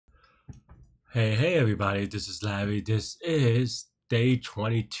Hey everybody, this is Larry. This is day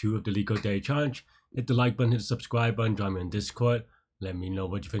 22 of the Leetcode Day Challenge. Hit the like button, hit the subscribe button, join me on Discord. Let me know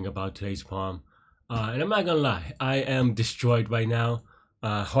what you think about today's poem. And I'm not gonna lie, I am destroyed right now,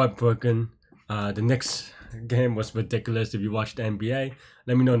 heartbroken. The Knicks game was ridiculous. If you watched the NBA,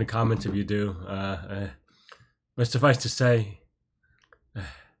 let me know in the comments if you do. But suffice to say,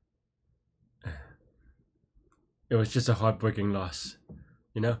 it was just a heartbreaking loss,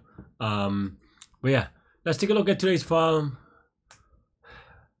 you know? But yeah, let's take a look at today's poem.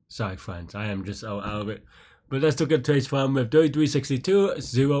 Sorry, friends, I am just out of it. But let's look at today's poem with 3362,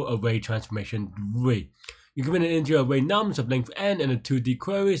 0 array transformation 3. You give it an integer array nums of length n and a 2D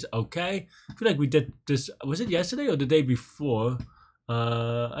queries. Okay. I feel like we did this, was it yesterday or the day before?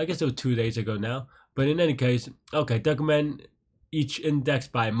 I guess it was 2 days ago now. But in any case, okay, document each index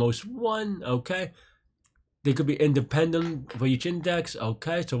by most 1. Okay. They could be independent for each index.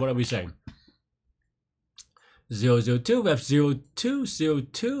 Okay, so what are we saying? 002, we have 02,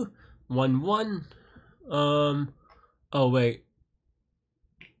 02, 11. Oh wait.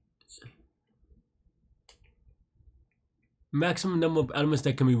 Maximum number of elements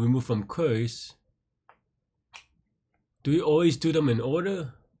that can be removed from queries. Do we always do them in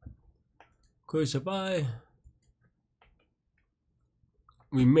order? Queries by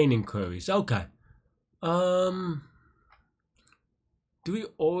remaining queries. Okay. Do we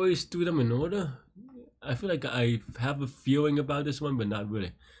always do them in order? I feel like I have a feeling about this one, but not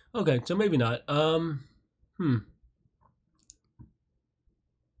really. Okay, so maybe not.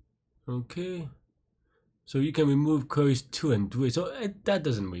 Okay. So you can remove queries 2 and 3. So that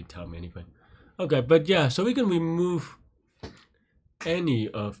doesn't really tell me anything. Okay, but yeah, so we can remove any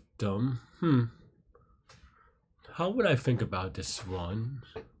of them. How would I think about this one?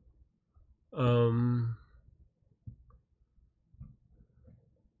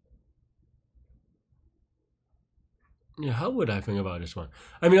 Yeah, how would I think about this one?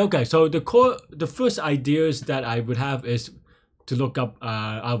 I mean, okay, so the first ideas that I would have is to look up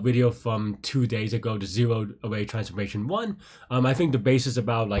our video from 2 days ago, the 0 array transformation 1. I think the base is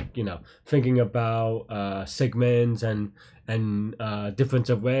about, like, you know, thinking about segments and different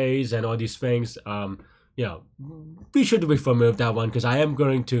arrays and all these things. You know, be sure to be familiar with that one, because I am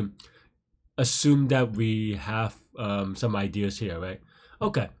going to assume that we have some ideas here, right?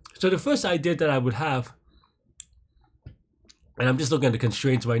 Okay, so the first idea that I would have, and I'm just looking at the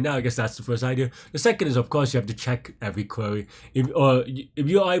constraints right now. I guess that's the first idea. The second is, of course, you have to check every query. If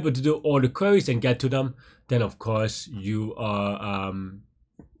you are able to do all the queries and get to them, then of course you are,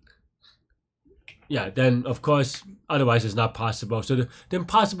 yeah, then of course, otherwise it's not possible. So the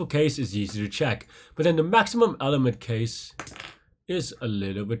impossible case is easy to check. But then the maximum element case is a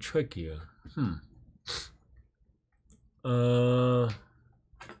little bit trickier.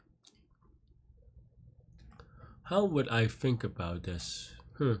 How would I think about this?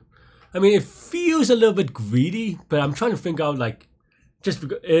 I mean, it feels a little bit greedy, but I'm trying to think out, like, just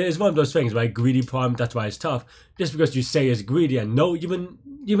because it's one of those things, right? Greedy problem, that's why it's tough. Just because you say it's greedy and no, even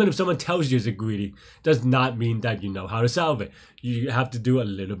if someone tells you it's greedy, does not mean that you know how to solve it. You have to do a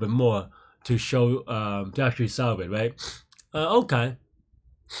little bit more to show, to actually solve it, right? Okay.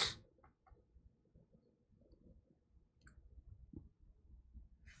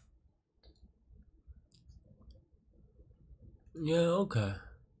 Yeah, okay.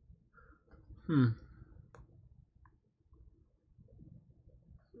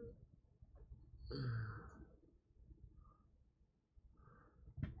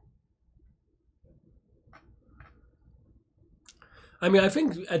 I mean, I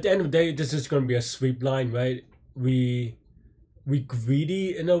think at the end of the day, this is going to be a sweep line, right? We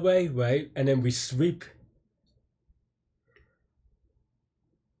greedy in a way, right? And then we sweep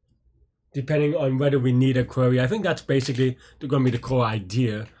depending on whether we need a query. I think that's basically going to be the core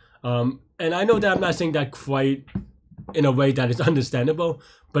idea. And I know that I'm not saying that quite in a way that is understandable,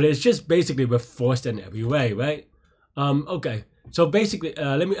 but it's just basically we're forced in every way, right? Okay. So basically,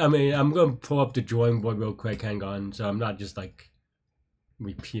 I'm going to pull up the drawing board real quick. Hang on. So I'm not just like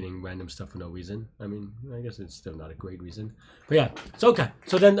repeating random stuff for no reason. I mean, I guess it's still not a great reason. But yeah, so okay.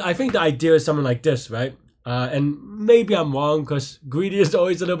 So then I think the idea is something like this, right? And maybe I'm wrong, because greedy is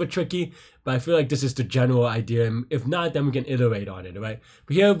always a little bit tricky, but I feel like this is the general idea. And if not, then we can iterate on it, right?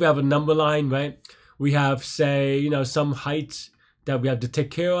 But here we have a number line, right? We have, say, you know, some heights that we have to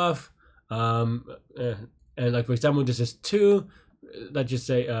take care of. And like, for example, this is 2. Let's just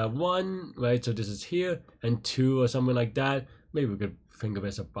say 1, right? So this is here, and 2 or something like that. Maybe we could think of it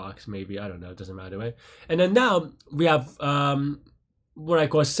as a box, maybe. I don't know. It doesn't matter, right? And then now we have what I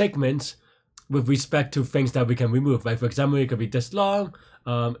call segments, with respect to things that we can remove, right? For example, it could be this long,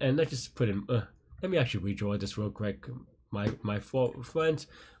 and let's just put in, let me actually redraw this real quick, my four friends,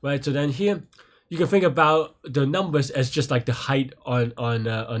 right? So then here, you can think about the numbers as just like the height on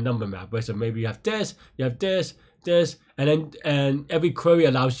a number map, right? So maybe you have this, and every query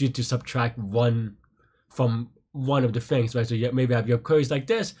allows you to subtract one from one of the things, right? So you maybe have your queries like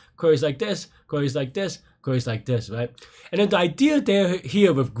this, queries like this, queries like this, queries like this, right? And then the idea there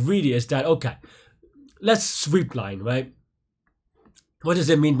here with greedy is that, okay, let's sweep line, right? What does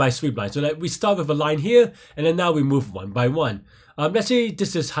it mean by sweep line? So that we start with a line here, and then now we move one by one. Let's say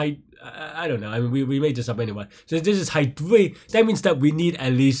this is height, I don't know, I mean, we made this up anyway. So this is height 3, that means that we need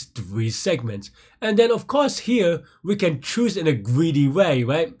at least 3 segments. And then of course here, we can choose in a greedy way,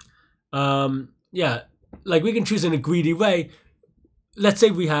 right? Yeah, like we can choose in a greedy way. Let's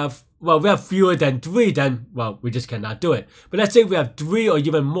say we have, well, we have fewer than 3, then, well, we just cannot do it. But let's say we have 3 or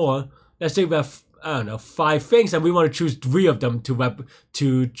even more. Let's say we have, I don't know, 5 things, and we want to choose 3 of them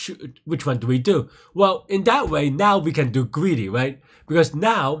which one do we do? Well, in that way, now we can do greedy, right? Because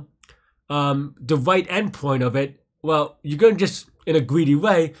now, the right endpoint of it, well, you're going to just, in a greedy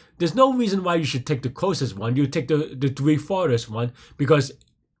way, there's no reason why you should take the closest one. You take the 3 farthest one, because,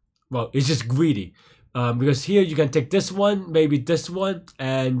 well, it's just greedy. Because here you can take this one, maybe this one,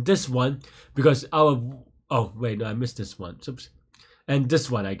 and this one, because oh, wait, no, I missed this one. Oops. And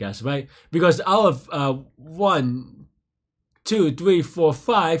this one, I guess, right? Because out of 1, 2, 3, 4,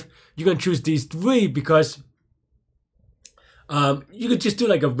 5, you can choose these 3 because you could just do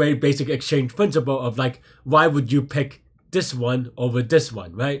like a very basic exchange principle of like, why would you pick this one over this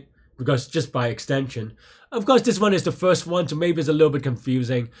one, right? Because just by extension. Of course, this one is the first one, so maybe it's a little bit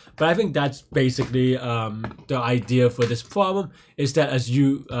confusing, but I think that's basically the idea for this problem, is that as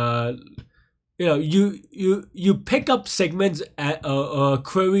you you pick up segments or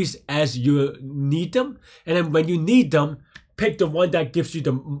queries as you need them, and then when you need them, pick the one that gives you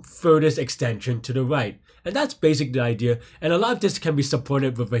the furthest extension to the right. And that's basically the idea. And a lot of this can be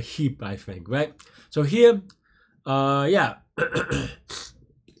supported with a heap, I think, right? So here, yeah.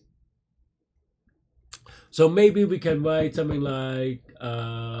 So maybe we can write something like,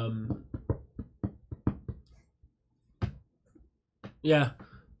 yeah.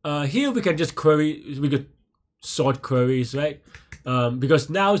 Here we can just we could sort queries, right? Because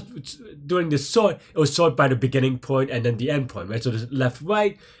now during the sort, it was sort by the beginning point and then the end point, right? So the left,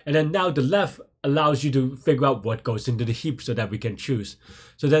 right, and then now the left allows you to figure out what goes into the heap so that we can choose.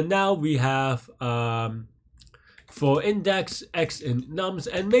 So then now we have for index x in nums,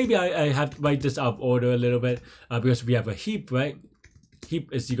 and maybe I have to write this out of order a little bit because we have a heap, right?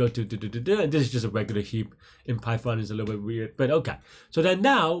 Heap is equal to and this is just a regular heap. In Python is a little bit weird, but okay. So then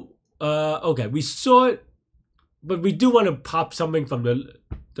now, okay, we sort, but we do want to pop something from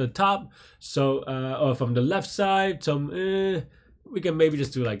the top, so or from the left side. We can maybe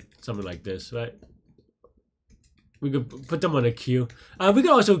just do like something like this, right? We could put them on a queue. We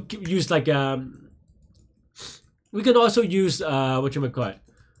can also use like we can also use what you might call it.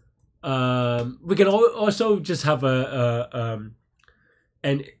 We can also just have a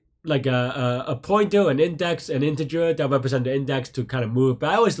pointer, an index, an integer that represent the index to kind of move.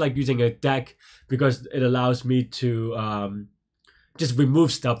 But I always like using a deck because it allows me to just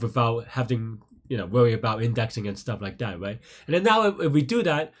remove stuff without having worry about indexing and stuff like that, right? And then now if we do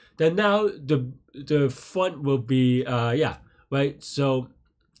that, then now the front will be yeah, right? So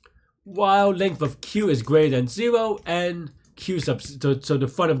while length of queue is greater than 0 and queue so the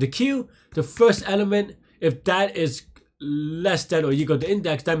front of the queue, the first element, if that is less than or equal to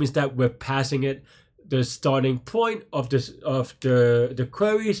index, that means that we're passing it the starting point of the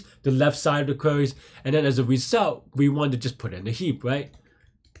queries, the left side of the queries, and then as a result, we want to just put in the heap, right?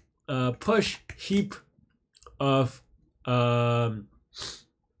 Push heap of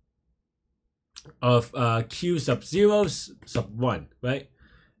q sub 0 sub 1, right?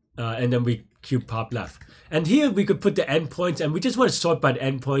 And then we queue pop left. And here we could put the endpoints, and we just want to sort by the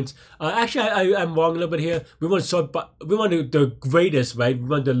endpoints. Actually, I'm wrong a little bit here. We want to sort by, we want the greatest, right? We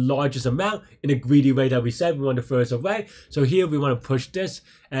want the largest amount in a greedy way that we said. We want the furthest away. So here we want to push this,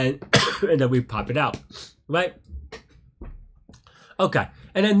 and and then we pop it out, right? Okay,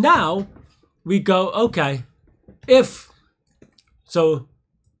 and then now we go, okay, if so.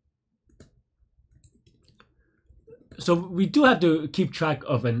 So we do have to keep track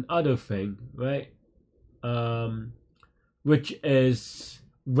of another thing, right? Which is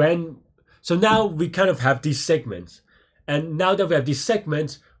when, so now we kind of have these segments. And now that we have these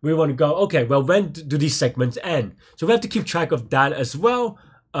segments, we want to go, okay, well, when do these segments end? So we have to keep track of that as well.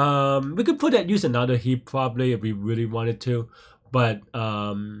 We could use another heap probably if we really wanted to. But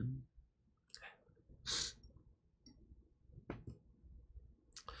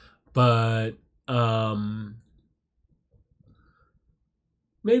but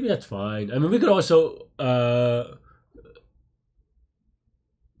maybe that's fine. I mean, we could also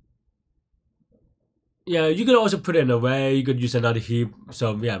yeah, you could also put it in an array. You could use another heap.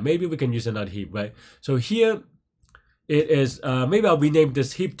 So yeah, maybe we can use another heap, right? So here it is. Maybe I'll rename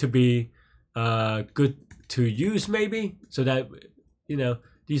this heap to be good to use, maybe, so that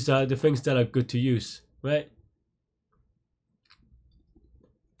these are the things that are good to use, right?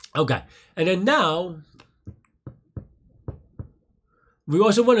 Okay, and then now we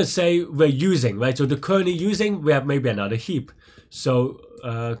also want to say we're using, right? So the currently using, we have maybe another heap. So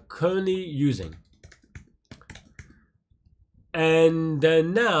currently using. And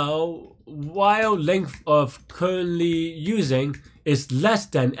then now, while length of currently using is less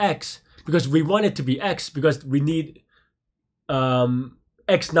than x, because we want it to be x, because we need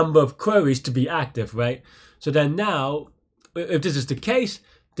x number of queries to be active, right? So then now, if this is the case,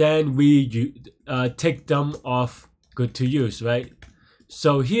 then we take them off good to use, right?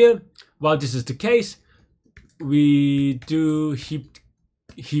 So here, while this is the case, we do heap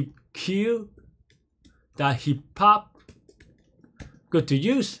q dot heap pop good to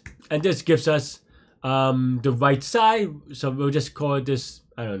use, and this gives us the right side. So we'll just call this,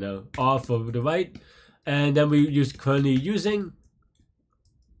 I don't know, R for the right, and then we use currently using,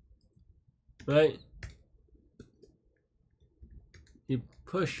 right? You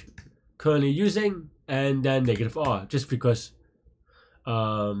push currently using and then negative R, just because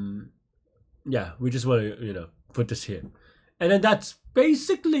yeah, we just want to put this here, and then that's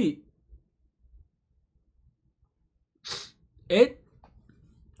basically it.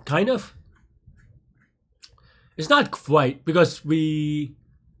 Kind of. It's not quite, because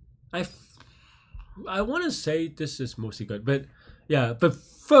I want to say this is mostly good, but yeah. But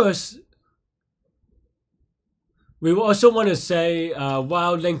first, we also want to say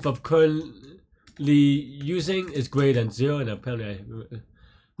while length of currently using is greater than 0, and apparently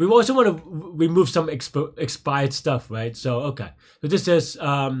we also want to remove some expired stuff, right? So okay, so this is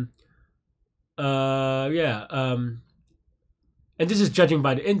and this is judging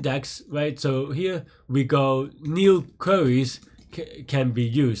by the index, right? So here we go, new queries can be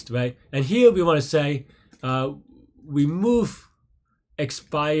used, right? And here we want to say remove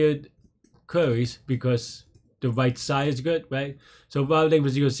expired queries, because the right side is good, right? So while length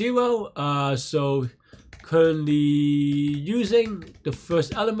is 0, 0, so currently using the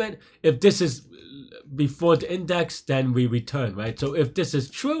first element, if this is before the index, then we return, right? So if this is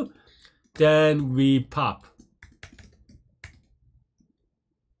true, then we pop.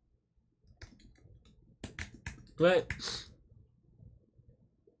 Right,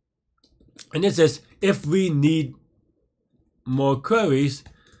 and this is if we need more queries,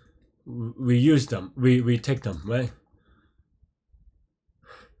 we use them, we take them, right?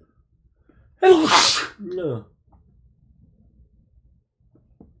 No.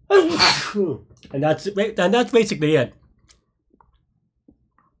 And that's basically it.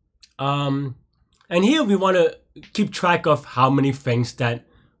 And here we want to keep track of how many things that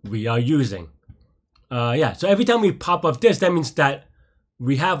we are using. Yeah, so every time we pop up this, that means that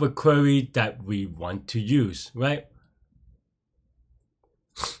we have a query that we want to use, right?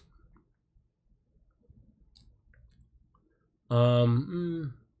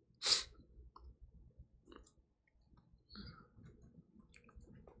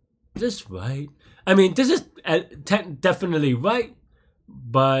 This right? I mean, this is definitely right,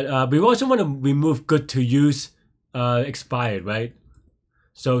 but we also want to remove good to use expired, right?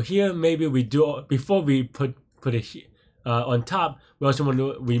 So here maybe we do, before we put it here, on top, we also want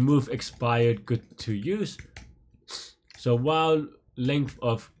to remove expired good to use. So while length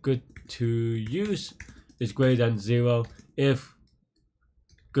of good to use is greater than 0, if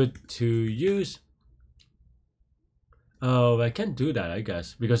good to use, oh, I can't do that, I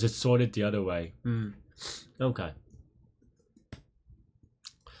guess, because it's sorted the other way. Okay.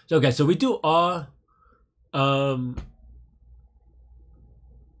 So, okay, so we do R.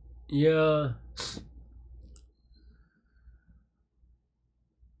 Yeah.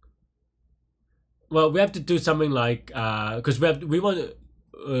 Well, we have to do something like because we want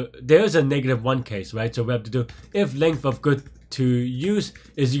there is a -1 case, right? So we have to do if length of good to use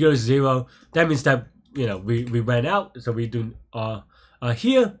is equal to 0. That means that we ran out, so we do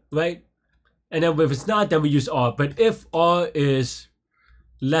here, right? And then if it's not, then we use R. But if R is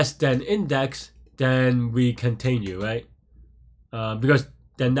less than index, then we continue, right? Because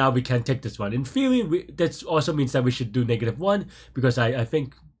then now we can take this one. In theory, that also means that we should do -1, because I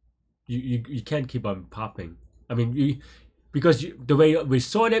think you can't keep on popping. I mean, because the way we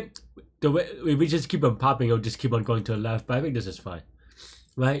sort it, the way we just keep on popping, it'll just keep on going to the left. But I think this is fine.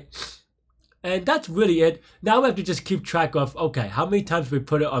 right? And that's really it. Now we have to just keep track of, okay, how many times we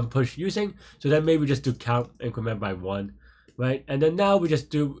put it on push using. So then maybe just do count increment by 1, right? And then now we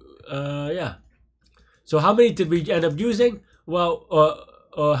just do, yeah. So how many did we end up using? Well,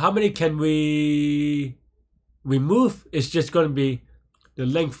 how many can we remove? It's just going to be the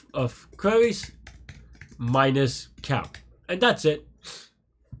length of queries minus count. And that's it.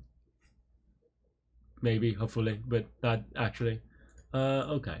 Maybe, hopefully, but not actually.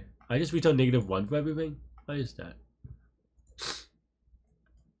 Okay. I just return -1 for everything. Why is that?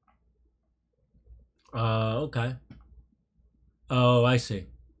 Okay. Oh, I see.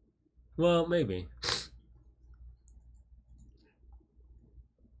 Well, maybe.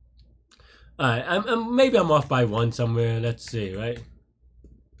 Alright, maybe I'm off by 1 somewhere. Let's see, right?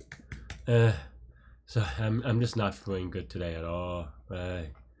 So I'm just not feeling good today at all.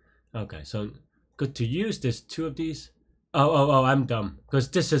 Right. Okay, so good to use. There's 2 of these. Oh, I'm dumb. Because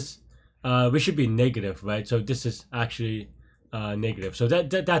this is, we should be negative, right? So this is actually negative. So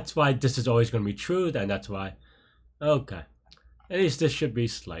that's why this is always going to be true, and that's why. Okay. At least this should be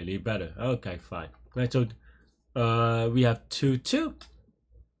slightly better. Okay, fine. Right, so we have 2, 2.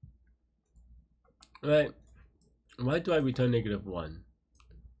 Right. Why do I return -1?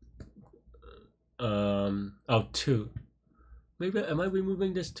 Oh, 2. Maybe, am I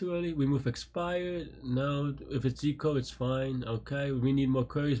removing this too early? Remove expired? No, if it's Leetcode, it's fine. Okay, we need more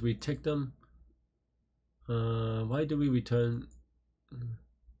queries, we tick them. Why do we return?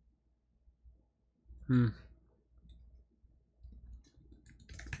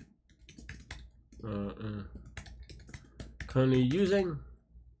 Currently using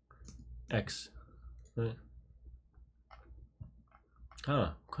X. Right.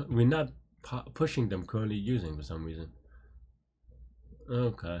 Huh, we're not pushing them currently using for some reason.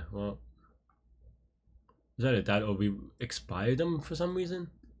 Okay, well, is that it? That, or we expire them for some reason?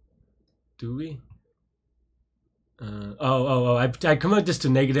 Do we? I convert this to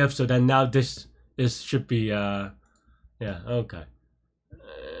negative, so then now this should be yeah, okay.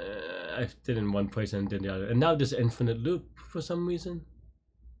 I did in one place and then the other, and now this infinite loop for some reason.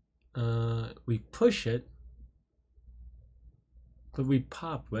 We push it, but we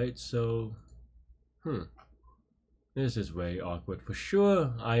pop, right? So, this is very awkward for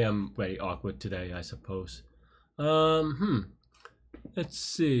sure. I am very awkward today, I suppose. Let's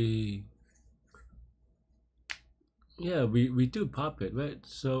see. Yeah, we do pop it, right?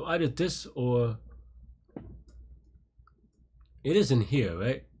 So either this or it is in here,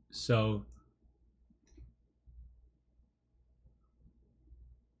 right? So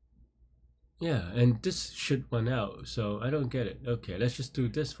yeah, and this should run out, so I don't get it. Okay, let's just do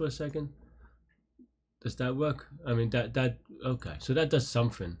this for a second. Does that work? I mean, that okay, so that does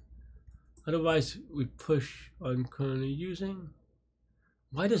something. Otherwise, we push on currently using.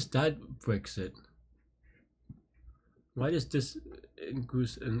 Why does that breaks it? Why does this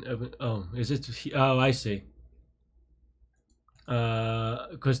increase in? Oh, is it? Oh, I see.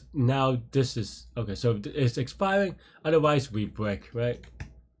 Because now this is okay. So it's expiring. Otherwise, we break, right?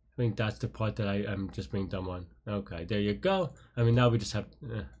 I think that's the part that I am just being dumb on. Okay, there you go. I mean, now we just have,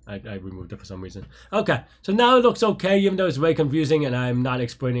 I removed it for some reason. Okay, so now it looks okay, even though it's very confusing and I'm not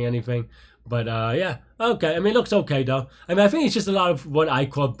explaining anything. But yeah, okay, I mean, it looks okay though. I mean, I think it's just a lot of what I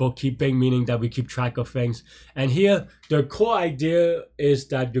call bookkeeping, meaning that we keep track of things. And here, the core idea is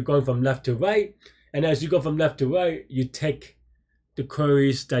that you're going from left to right. And as you go from left to right, you take the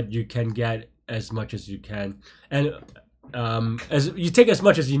queries that you can get as much as you can. And as you take as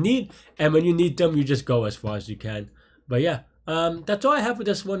much as you need, and when you need them, you just go as far as you can. But yeah, that's all I have with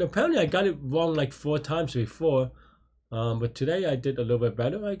this one. Apparently I got it wrong like 4 times before, but today I did a little bit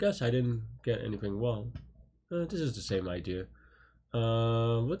better. I guess I didn't get anything wrong. This is the same idea.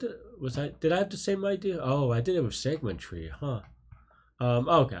 Did I have the same idea? Oh, I did it with segment tree, huh?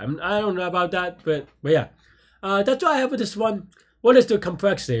 Okay, I don't know about that, but yeah, that's all I have with this one. What is the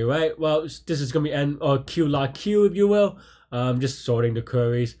complexity, right? Well, this is going to be N or Q log Q, if you will. Just sorting the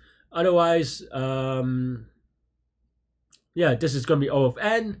queries. Otherwise, yeah, this is going to be O of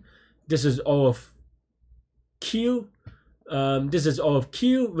N. This is O of Q. This is O of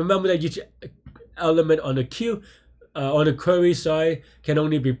Q. Remember that each element on the Q, on the query, sorry, can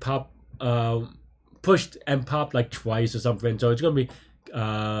only be pushed and popped like twice or something. So it's going to be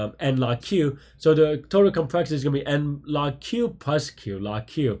n log q, so the total complexity is going to be n log q plus q log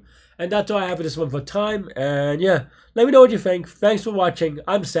q. And that's all I have for this one for time. And yeah, let me know what you think. Thanks for watching.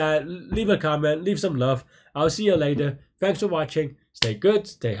 I'm sad. Leave a comment, leave some love. I'll see you later. Thanks for watching. Stay good,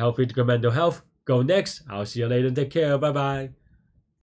 stay healthy to good mental health. Go next. I'll see you later. Take care. Bye bye.